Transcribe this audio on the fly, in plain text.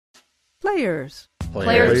Players.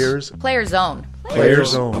 Players. Players own.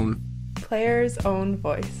 Players own. Players own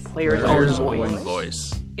voice. Players own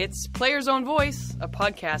voice. It's Players Own Voice, a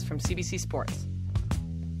podcast from CBC Sports.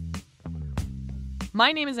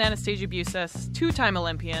 My name is Anastasia Busas, two-time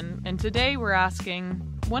Olympian, and today we're asking,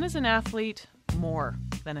 when is an athlete more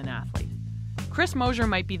than an athlete? Chris Mosier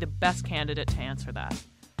might be the best candidate to answer that.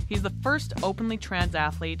 He's the first openly trans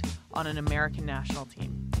athlete on an American national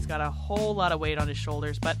team. He's got a whole lot of weight on his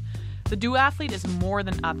shoulders, but the duathlete is more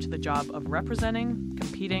than up to the job of representing,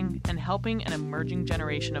 competing, and helping an emerging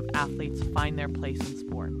generation of athletes find their place in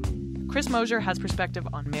sport. Chris Mosier has perspective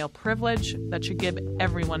on male privilege that should give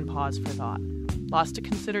everyone pause for thought. Lots to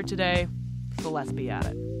consider today, so let's be at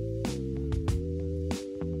it.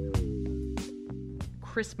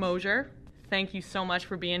 Chris Mosier, thank you so much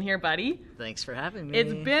for being here, buddy. Thanks for having me.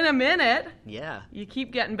 It's been a minute. Yeah. You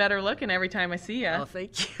keep getting better looking every time I see you. Oh,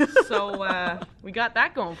 thank you. So we got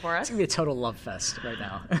that going for us. It's going to be a total love fest right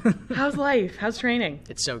now. How's life? How's training?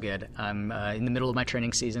 It's so good. I'm in the middle of my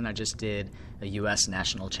training season. I just did a U.S.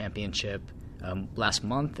 national championship last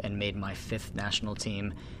month and made my 5th national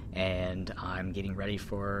team. And I'm getting ready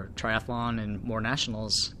for triathlon and more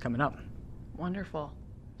nationals coming up. Wonderful.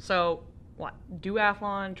 So what?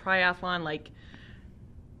 Duathlon, triathlon, like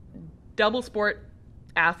double sport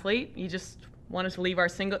athlete? You just wanted to leave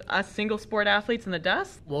us single sport athletes in the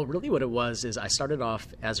dust? Well, really what it was is I started off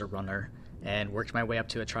as a runner and worked my way up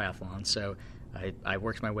to a triathlon. So I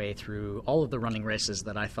worked my way through all of the running races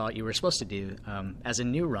that I thought you were supposed to do. As a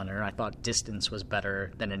new runner, I thought distance was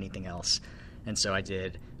better than anything else. And so I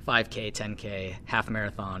did 5K, 10K, half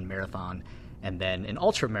marathon, marathon, and then an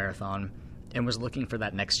ultra marathon, and was looking for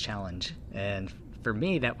that next challenge. And for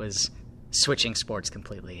me, that was switching sports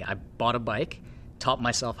completely. I bought a bike, taught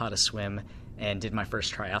myself how to swim, and did my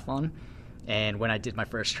first triathlon. And when I did my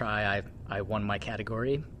first try, I won my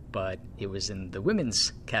category, but it was in the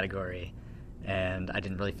women's category, and I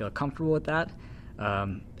didn't really feel comfortable with that.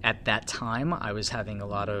 At that time, I was having a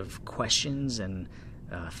lot of questions and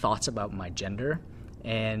thoughts about my gender,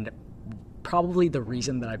 and probably the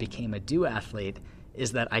reason that I became a duathlete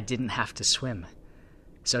is that I didn't have to swim.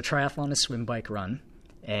 So triathlon is swim, bike, run,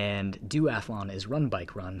 and duathlon is run,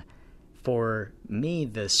 bike, run. For me,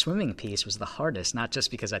 the swimming piece was the hardest, not just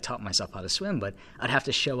because I taught myself how to swim, but I'd have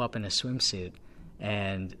to show up in a swimsuit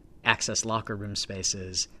and access locker room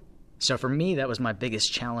spaces. So for me, that was my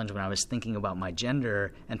biggest challenge when I was thinking about my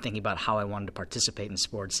gender and thinking about how I wanted to participate in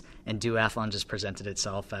sports. And duathlon just presented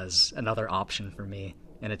itself as another option for me,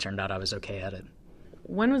 and it turned out I was okay at it.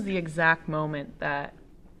 When was the exact moment that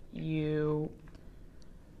you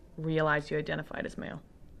realized you identified as male?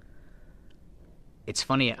 It's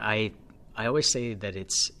funny, I always say that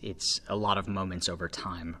it's a lot of moments over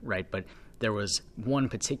time, right? But there was one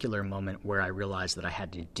particular moment where I realized that I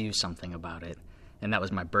had to do something about it. And that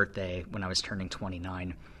was my birthday when I was turning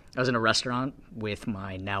 29. I was in a restaurant with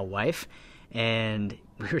my now wife, and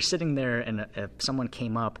we were sitting there, and someone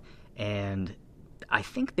came up, and I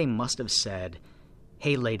think they must have said,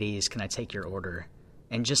 "Hey, ladies, can I take your order?"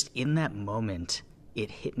 And just in that moment,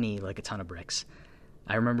 it hit me like a ton of bricks.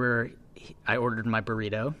 I remember I ordered my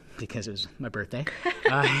burrito because it was my birthday.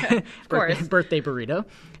 Of course. Birthday burrito.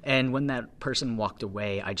 And when that person walked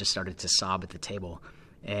away, I just started to sob at the table.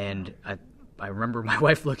 And I remember my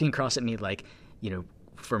wife looking across at me like,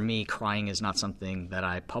 for me, crying is not something that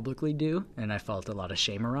I publicly do, and I felt a lot of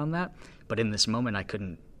shame around that. But in this moment,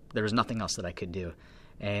 there was nothing else that I could do.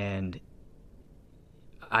 And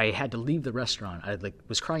I had to leave the restaurant. I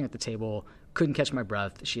was crying at the table, couldn't catch my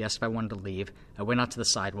breath. She asked if I wanted to leave. I went out to the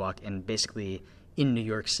sidewalk and basically in New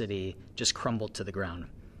York City just crumbled to the ground.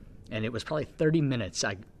 And it was probably 30 minutes.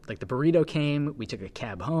 The burrito came, we took a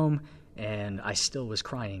cab home, and I still was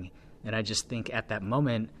crying. And I just think at that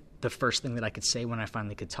moment, the first thing that I could say when I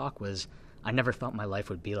finally could talk was, I never thought my life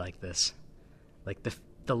would be like this. Like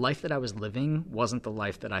the life that I was living wasn't the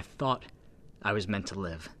life that I thought I was meant to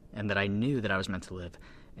live and that I knew that I was meant to live.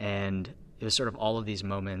 And it was sort of all of these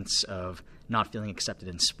moments of not feeling accepted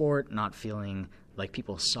in sport, not feeling like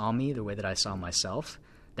people saw me the way that I saw myself,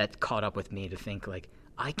 that caught up with me to think like,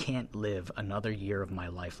 I can't live another year of my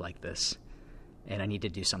life like this, and I need to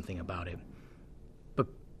do something about it. But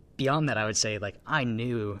beyond that, I would say, I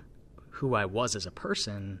knew who I was as a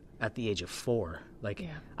person at the age of 4.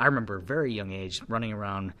 I remember a very young age running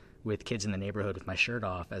around with kids in the neighborhood with my shirt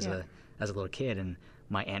off as a little kid, and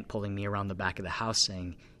my aunt pulling me around the back of the house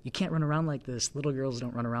saying, "You can't run around like this. Little girls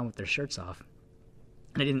don't run around with their shirts off."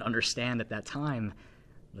 And I didn't understand at that time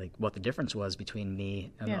what the difference was between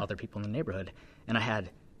me and the other people in the neighborhood. And I had,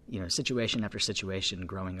 situation after situation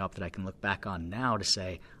growing up that I can look back on now to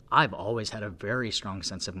say, I've always had a very strong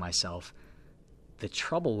sense of myself. The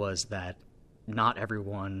trouble was that not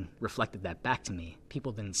everyone reflected that back to me.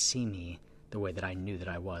 People didn't see me the way that I knew that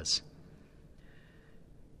I was.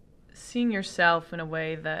 Seeing yourself in a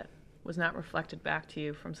way that was not reflected back to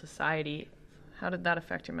you from society, how did that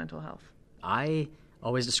affect your mental health? I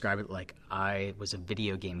always describe it like I was a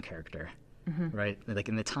video game character, right? Like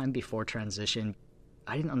in the time before transition,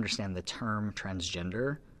 I didn't understand the term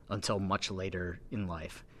transgender until much later in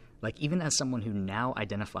life. Like even as someone who now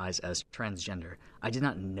identifies as transgender, I did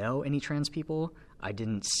not know any trans people. I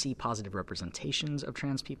didn't see positive representations of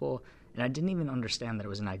trans people. And I didn't even understand that it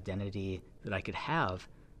was an identity that I could have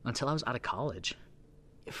until I was out of college.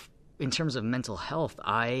 In terms of mental health,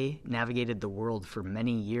 I navigated the world for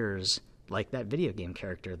many years like that video game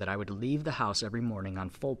character, that I would leave the house every morning on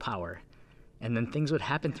full power, and then things would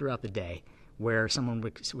happen throughout the day where someone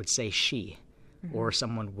would say she, or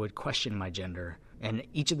someone would question my gender, and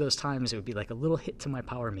each of those times it would be like a little hit to my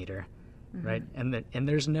power meter, right? And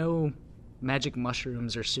there's no magic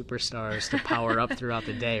mushrooms or superstars to power up throughout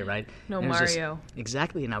the day, right? No and Mario.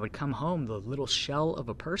 Exactly, and I would come home the little shell of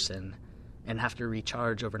a person and have to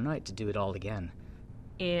recharge overnight to do it all again.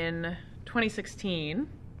 In 2016...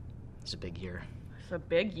 It's a big year. It's a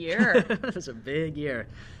big year. It was a big year.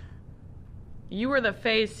 You were the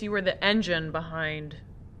face, you were the engine behind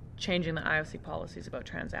changing the IOC policies about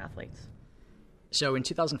trans athletes. So in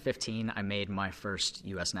 2015, I made my first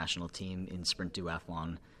U.S. national team in sprint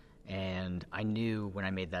duathlon, and I knew when I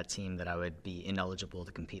made that team that I would be ineligible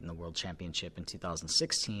to compete in the World Championship in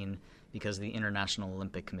 2016 because the International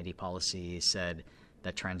Olympic Committee policy said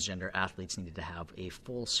that transgender athletes needed to have a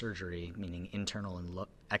full surgery, meaning internal and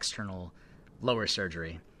external lower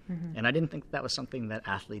surgery. And I didn't think that was something that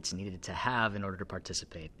athletes needed to have in order to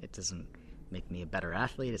participate. It doesn't make me a better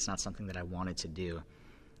athlete. It's not something that I wanted to do.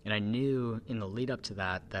 And I knew in the lead up to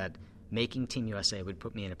that making Team USA would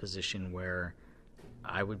put me in a position where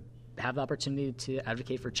I would have the opportunity to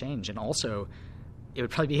advocate for change. And also, it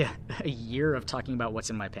would probably be a year of talking about what's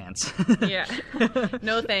in my pants. Yeah.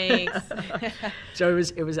 No thanks. So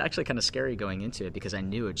it was actually kind of scary going into it because I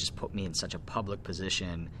knew it just put me in such a public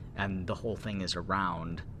position, and the whole thing is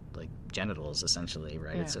around like genitals essentially,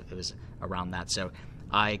 right? Yeah. It was around that. So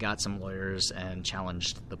I got some lawyers and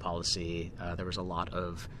challenged the policy. There was a lot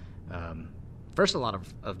of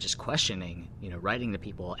just questioning, writing to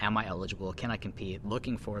people, am I eligible? Can I compete?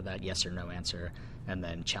 Looking for that yes or no answer, and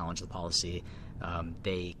then challenge the policy.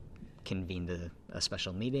 They convened a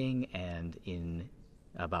special meeting, and in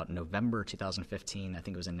about November 2015, I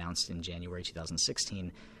think it was announced in January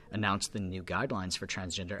 2016, announced the new guidelines for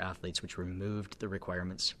transgender athletes, which removed the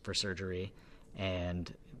requirements for surgery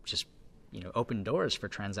and just opened doors for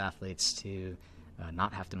trans athletes to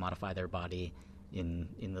not have to modify their body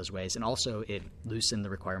in those ways. And also it loosened the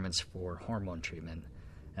requirements for hormone treatment.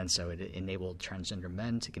 And so it enabled transgender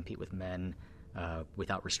men to compete with men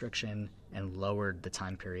without restriction, and lowered the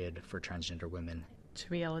time period for transgender women To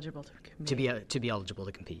be eligible to compete. to be eligible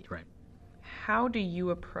to compete, right? How do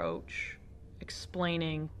you approach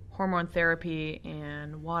explaining hormone therapy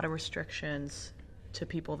and water restrictions to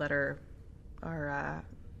people that are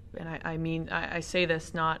and I mean, I say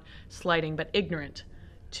this not slighting, but ignorant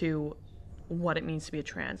to what it means to be a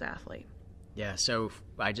trans athlete? Yeah, so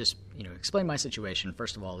I just, explain my situation.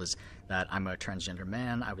 First of all is that I'm a transgender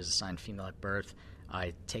man. I was assigned female at birth.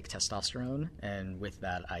 I take testosterone, and with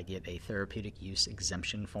that I get a therapeutic use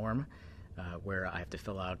exemption form where I have to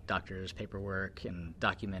fill out doctor's paperwork and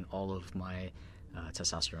document all of my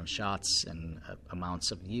testosterone shots and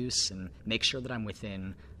amounts of use, and make sure that I'm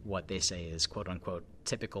within what they say is quote-unquote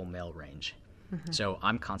typical male range. Mm-hmm. So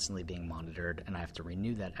I'm constantly being monitored, and I have to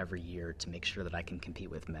renew that every year to make sure that I can compete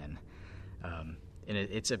with men. And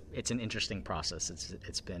it's an interesting process. It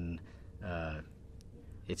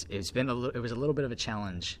was a little bit of a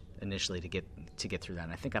challenge initially to get through that,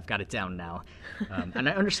 and I think I've got it down now. And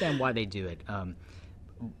I understand why they do it.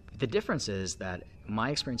 The difference is that my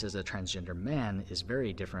experience as a transgender man is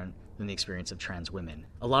very different than the experience of trans women.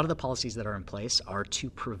 A lot of the policies that are in place are to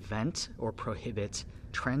prevent or prohibit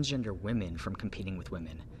transgender women from competing with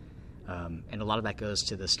women. And a lot of that goes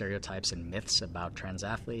to the stereotypes and myths about trans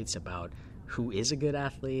athletes, about who is a good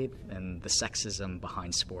athlete, and the sexism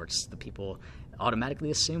behind sports. The people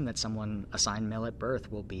automatically assume that someone assigned male at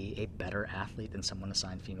birth will be a better athlete than someone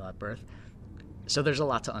assigned female at birth. So there's a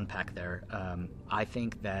lot to unpack there. I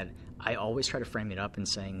think that I always try to frame it up in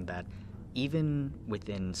saying that even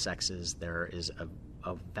within sexes, there is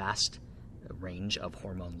a vast range of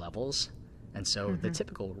hormone levels. And so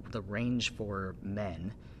the range for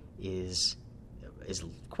men is is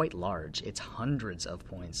quite large. It's hundreds of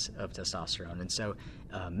points of testosterone. And so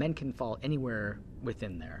men can fall anywhere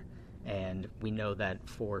within there. And we know that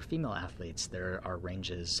for female athletes, there are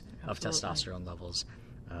ranges of testosterone levels.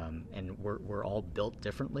 And we're all built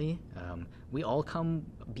differently. We all come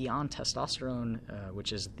beyond testosterone,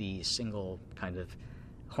 which is the single kind of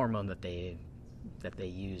hormone that they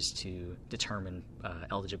use to determine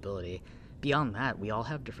eligibility. Beyond that, we all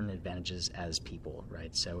have different advantages as people, right?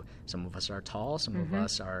 So some of us are tall, some of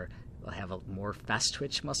us have a more fast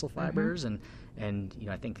twitch muscle fibers, and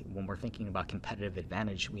I think when we're thinking about competitive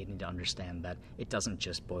advantage, we need to understand that it doesn't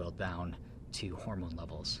just boil down to hormone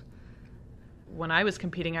levels. When I was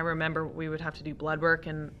competing, I remember we would have to do blood work,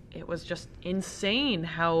 and it was just insane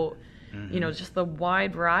how, just the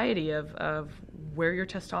wide variety of where your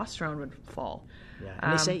testosterone would fall. Yeah,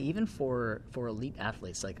 and they say even for elite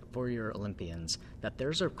athletes, like for your Olympians, that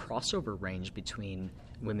there's a crossover range between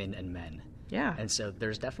women and men. Yeah. And so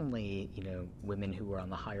there's definitely, women who are on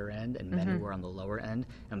the higher end and men who are on the lower end,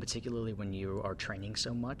 and particularly when you are training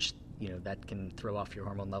so much, that can throw off your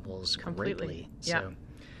hormone levels greatly. Yeah. So,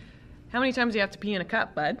 how many times do you have to pee in a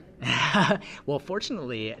cup, bud? Well,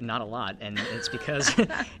 fortunately, not a lot, and it's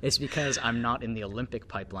because I'm not in the Olympic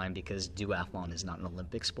pipeline, because duathlon is not an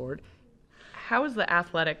Olympic sport. How has the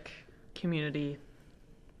athletic community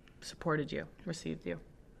supported you, received you?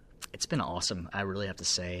 It's been awesome, I really have to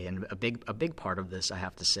say, and a big part of this, I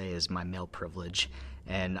have to say, is my male privilege,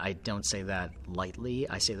 and I don't say that lightly.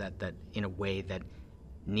 I say that in a way that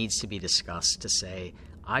needs to be discussed, to say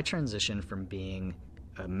I transitioned from being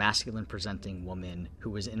a masculine-presenting woman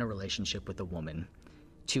who was in a relationship with a woman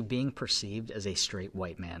to being perceived as a straight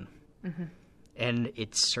white man. And it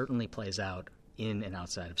certainly plays out in and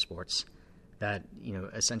outside of sports. That,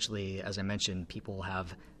 essentially, as I mentioned, people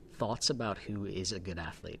have thoughts about who is a good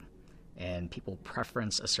athlete. And people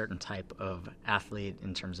preference a certain type of athlete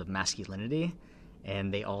in terms of masculinity.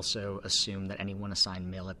 And they also assume that anyone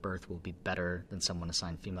assigned male at birth will be better than someone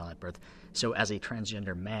assigned female at birth. So as a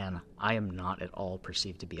transgender man, I am not at all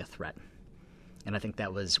perceived to be a threat. And I think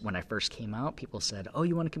that was when I first came out, people said, "Oh,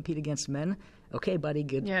 you want to compete against men? Okay, buddy,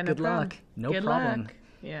 good luck. No problem.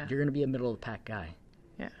 Yeah. You're going to be a middle-of-the-pack guy."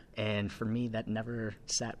 Yeah. And for me, that never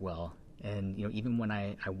sat well. And, even when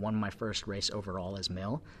I won my first race overall as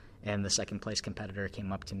male, and the second place competitor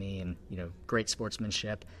came up to me and, great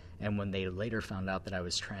sportsmanship. And when they later found out that I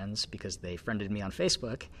was trans, because they friended me on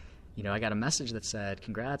Facebook, I got a message that said,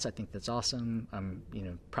 "Congrats, I think that's awesome. I'm,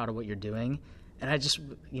 proud of what you're doing." And I just,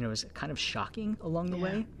 it was kind of shocking along the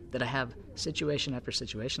way that I have situation after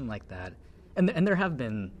situation like that. And there have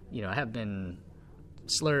been, have been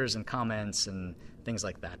slurs and comments and things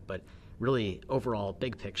like that. But really, overall,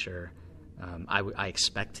 big picture, I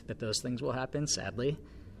expect that those things will happen, sadly.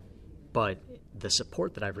 But the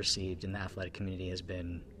support that I've received in the athletic community has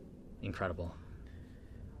been incredible.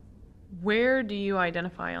 Where do you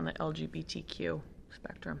identify on the LGBTQ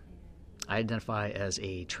spectrum? I identify as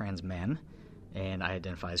a trans man, and I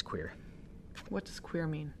identify as queer. What does queer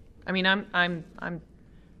mean? I mean, I'm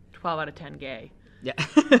 12 out of 10 gay. Yeah.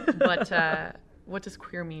 But what does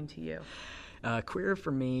queer mean to you? Queer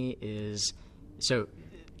for me is, so,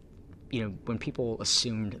 when people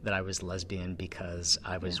assumed that I was lesbian because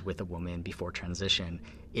I was with a woman before transition,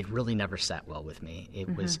 it really never sat well with me.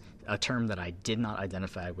 It was a term that I did not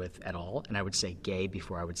identify with at all, and I would say gay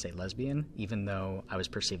before I would say lesbian, even though I was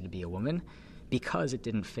perceived to be a woman, because it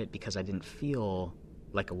didn't fit, because I didn't feel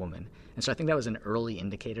like a woman. And so I think that was an early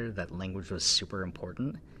indicator that language was super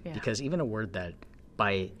important, because even a word that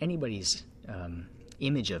by anybody's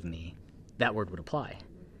image of me, that word would apply.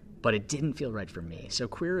 But it didn't feel right for me. So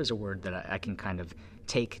queer is a word that I can kind of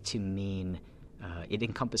take to mean it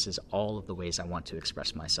encompasses all of the ways I want to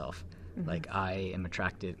express myself. Like, I am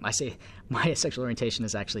attracted. I say my sexual orientation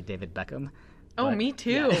is actually David Beckham. Oh, but, me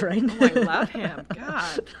too. Yeah, right? Oh, I love him.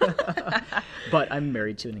 God. But I'm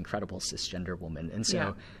married to an incredible cisgender woman. And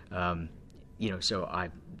so, so I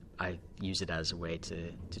use it as a way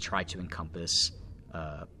to try to encompass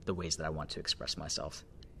the ways that I want to express myself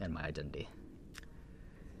and my identity.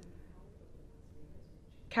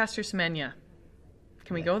 Caster Semenya.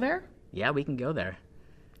 Can we go there? Yeah, we can go there.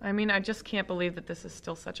 I mean, I just can't believe that this is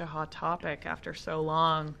still such a hot topic after so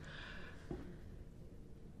long.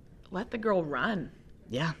 Let the girl run.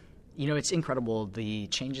 Yeah. It's incredible, the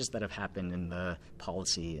changes that have happened in the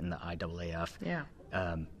policy in the IAAF. Yeah.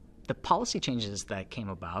 The policy changes that came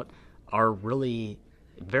about are really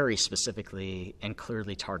very specifically and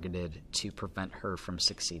clearly targeted to prevent her from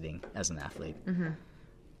succeeding as an athlete.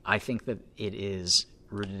 I think that it is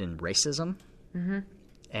rooted in racism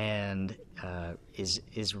and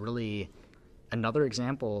is really another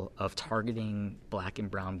example of targeting black and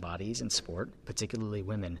brown bodies in sport, particularly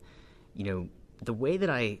women. The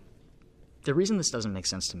reason this doesn't make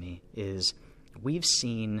sense to me is we've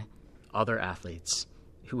seen other athletes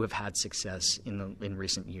who have had success in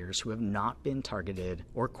recent years who have not been targeted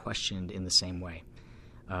or questioned in the same way.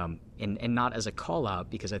 And not as a call-out,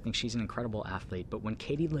 because I think she's an incredible athlete, but when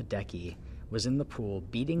Katie Ledecky was in the pool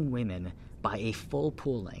beating women by a full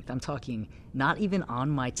pool length, I'm talking not even on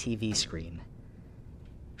my TV screen,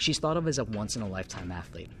 she's thought of as a once-in-a-lifetime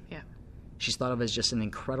athlete. Yeah. She's thought of as just an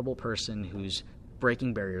incredible person who's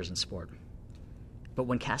breaking barriers in sport. But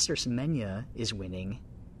when Caster Semenya is winning,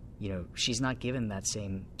 she's not given that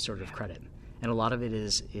same sort of credit. And a lot of it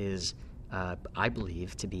is I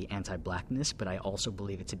believe, to be anti-blackness, but I also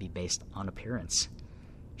believe it to be based on appearance.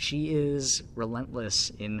 She is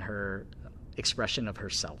relentless in her expression of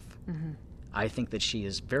herself. Mm-hmm. I think that she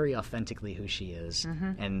is very authentically who she is.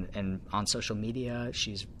 Mm-hmm. And on social media,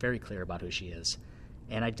 she's very clear about who she is.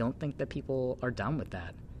 And I don't think that people are down with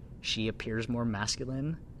that. She appears more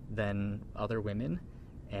masculine than other women,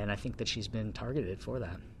 and I think that she's been targeted for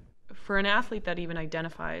that. For an athlete that even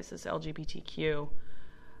identifies as LGBTQ,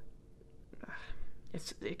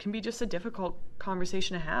 it can be just a difficult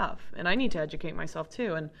conversation to have, and I need to educate myself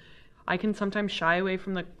too, and I can sometimes shy away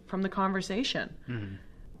from the conversation. Mm-hmm.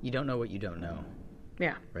 You don't know what you don't know.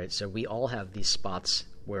 Yeah. Right? So we all have these spots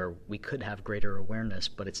where we could have greater awareness,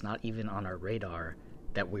 but it's not even on our radar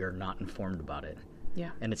that we are not informed about it.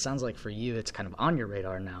 Yeah. And it sounds like for you it's kind of on your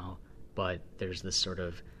radar now, but there's this sort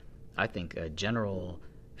of, I think, a general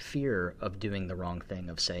fear of doing the wrong thing,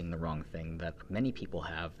 of saying the wrong thing that many people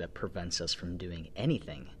have that prevents us from doing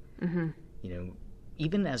anything. Mm-hmm.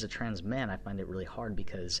 Even as a trans man, I find it really hard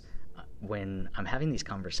because when I'm having these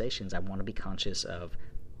conversations, I want to be conscious of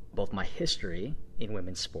both my history in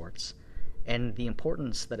women's sports and the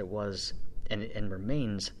importance that it was and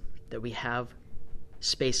remains that we have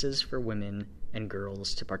spaces for women and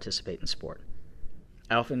girls to participate in sport.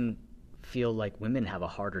 I often feel like women have a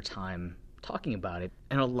harder time talking about it,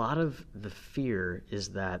 and a lot of the fear is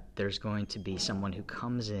that there's going to be someone who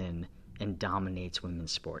comes in and dominates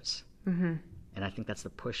women's sports. Mm-hmm. And I think that's the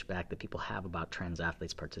pushback that people have about trans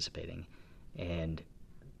athletes participating. And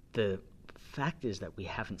the fact is that we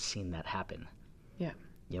haven't seen that happen. Yeah.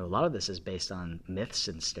 A lot of this is based on myths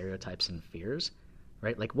and stereotypes and fears,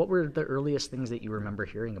 right? Like, what were the earliest things that you remember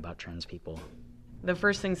hearing about trans people? The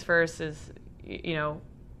first things first is,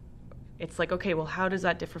 it's like, okay, well, how does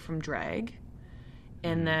that differ from drag?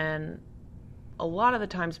 And then a lot of the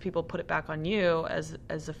times people put it back on you as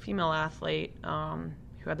a female athlete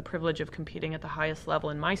who had the privilege of competing at the highest level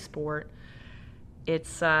in my sport.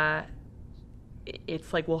 It's like,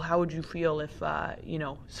 well, how would you feel if,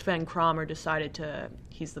 Sven Kramer decided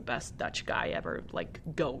he's the best Dutch guy ever, like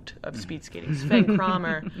GOAT of speed skating. Sven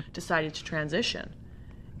Kramer decided to transition.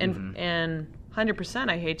 And 100%,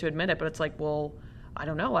 I hate to admit it, but it's like, well, I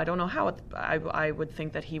don't know how. I would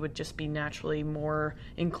think that he would just be naturally more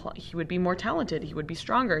he would be more talented. He would be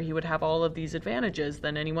stronger. He would have all of these advantages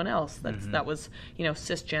than anyone else. That was,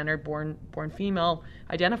 cisgender, born female,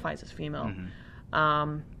 identifies as female.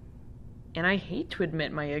 Mm-hmm. And I hate to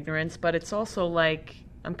admit my ignorance, but it's also like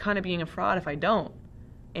I'm kind of being a fraud if I don't.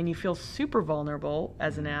 And you feel super vulnerable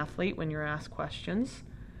as an athlete when you're asked questions.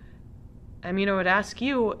 I mean, I would ask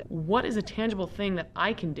you, what is a tangible thing that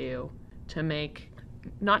I can do to make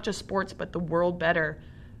not just sports, but the world better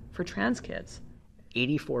for trans kids?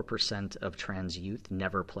 84% of trans youth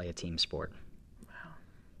never play a team sport.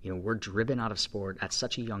 Wow. We're driven out of sport at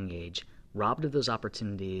such a young age, robbed of those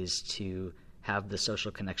opportunities to have the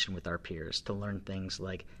social connection with our peers, to learn things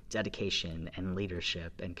like dedication and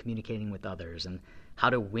leadership and communicating with others and how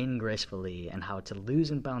to win gracefully and how to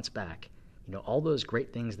lose and bounce back. All those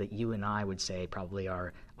great things that you and I would say probably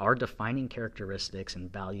are our defining characteristics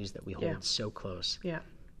and values that we hold so close. Yeah.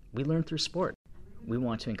 We learn through sport. We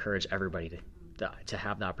want to encourage everybody to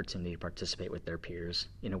have the opportunity to participate with their peers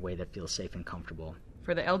in a way that feels safe and comfortable.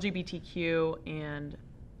 For the LGBTQ and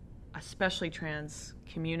especially trans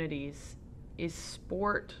communities, is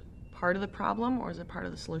sport part of the problem or is it part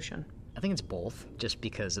of the solution? I think it's both, just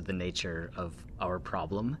because of the nature of our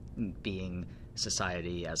problem being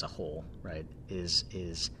society as a whole, right,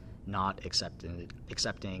 is not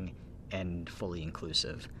accepting and fully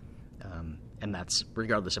inclusive. And that's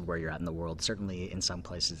regardless of where you're at in the world. Certainly in some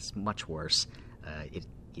places it's much worse.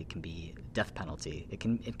 It can be death penalty. It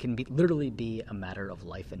can literally be a matter of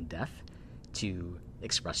life and death to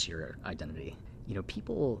express your identity.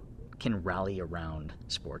 People can rally around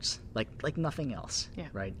sports like nothing else,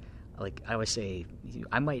 right? Like I always say,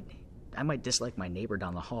 I might dislike my neighbor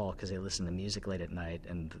down the hall because they listen to music late at night,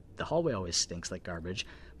 and the hallway always stinks like garbage.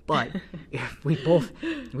 But if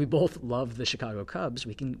we both love the Chicago Cubs,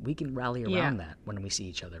 we can rally around that when we see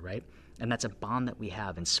each other, right? And that's a bond that we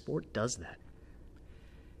have, and sport does that.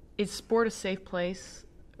 Is sport a safe place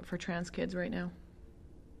for trans kids right now?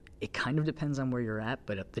 It kind of depends on where you're at,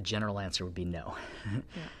 but the general answer would be no.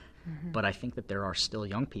 But I think that there are still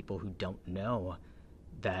young people who don't know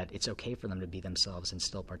that it's okay for them to be themselves and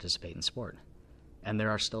still participate in sport. And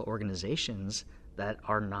there are still organizations that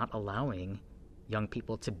are not allowing young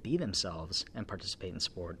people to be themselves and participate in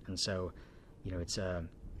sport. And so, it's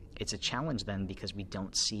a challenge then, because we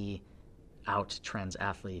don't see out trans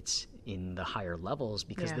athletes in the higher levels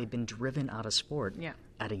because they've been driven out of sport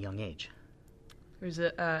at a young age. There's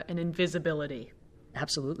an invisibility.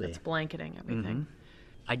 Absolutely. That's blanketing everything.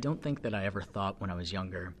 I don't think that I ever thought when I was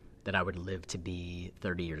younger that I would live to be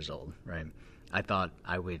 30 years old, right? I thought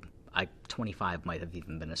 25 might have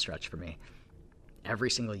even been a stretch for me.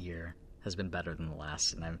 Every single year has been better than the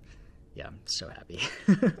last, and I'm so happy.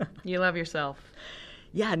 You love yourself.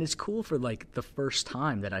 Yeah, and it's cool for like the first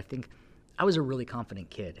time that I think I was a really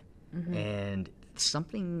confident kid, and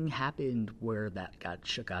something happened where that got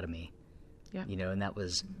shook out of me. Yeah. And that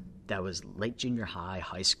was late junior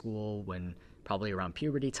high school, when probably around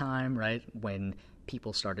puberty time, right? When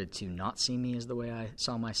people started to not see me as the way I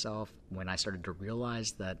saw myself, when I started to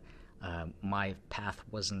realize that my path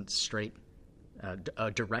wasn't straight,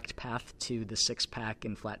 a direct path to the six-pack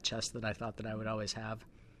and flat chest that I thought that I would always have.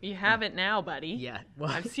 You have it now, buddy. Yeah. Well,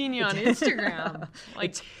 I've seen you on Instagram.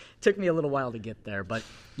 It took me a little while to get there, but,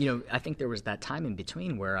 I think there was that time in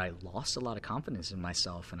between where I lost a lot of confidence in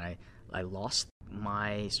myself, and I lost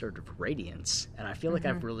my sort of radiance, and I feel like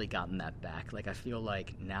I've really gotten that back. Like, I feel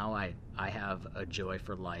like now I have a joy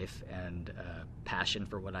for life and a passion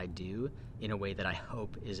for what I do in a way that I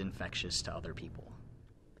hope is infectious to other people.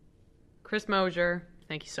 Chris Mosier,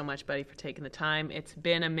 thank you so much, buddy, for taking the time. It's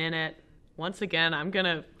been a minute. Once again, I'm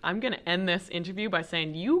gonna end this interview by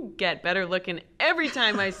saying you get better looking every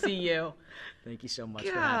time I see you. Thank you so much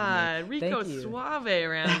for having me. Rico Suave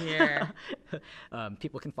around here.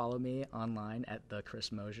 People can follow me online at the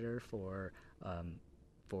Chris Mosier for I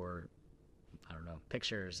don't know,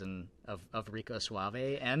 pictures of Rico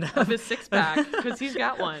Suave and of his six-pack, because he's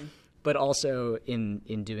got one. But also in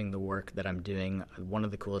doing the work that I'm doing, one of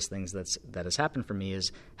the coolest things that has happened for me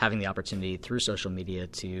is having the opportunity through social media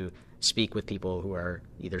to speak with people who are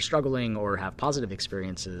either struggling or have positive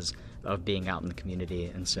experiences of being out in the community.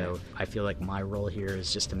 And so I feel like my role here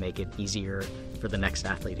is just to make it easier for the next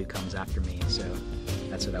athlete who comes after me. So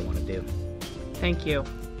that's what I want to do. Thank you.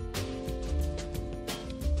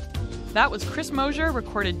 That was Chris Mosier,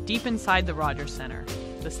 recorded deep inside the Rogers Centre,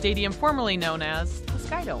 the stadium formerly known as the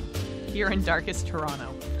Sky Dome, here in darkest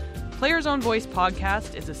Toronto. Players' Own Voice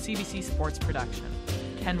podcast is a CBC Sports production.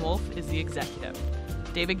 Ken Wolfe is the executive.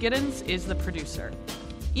 David Giddens is the producer.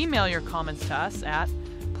 Email your comments to us at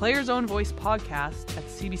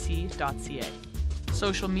playersownvoicepodcast@cbc.ca.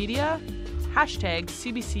 Social media,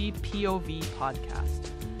 #CBCPOV podcast.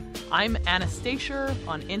 I'm Anastasia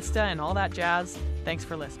on Insta and all that jazz. Thanks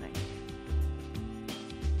for listening.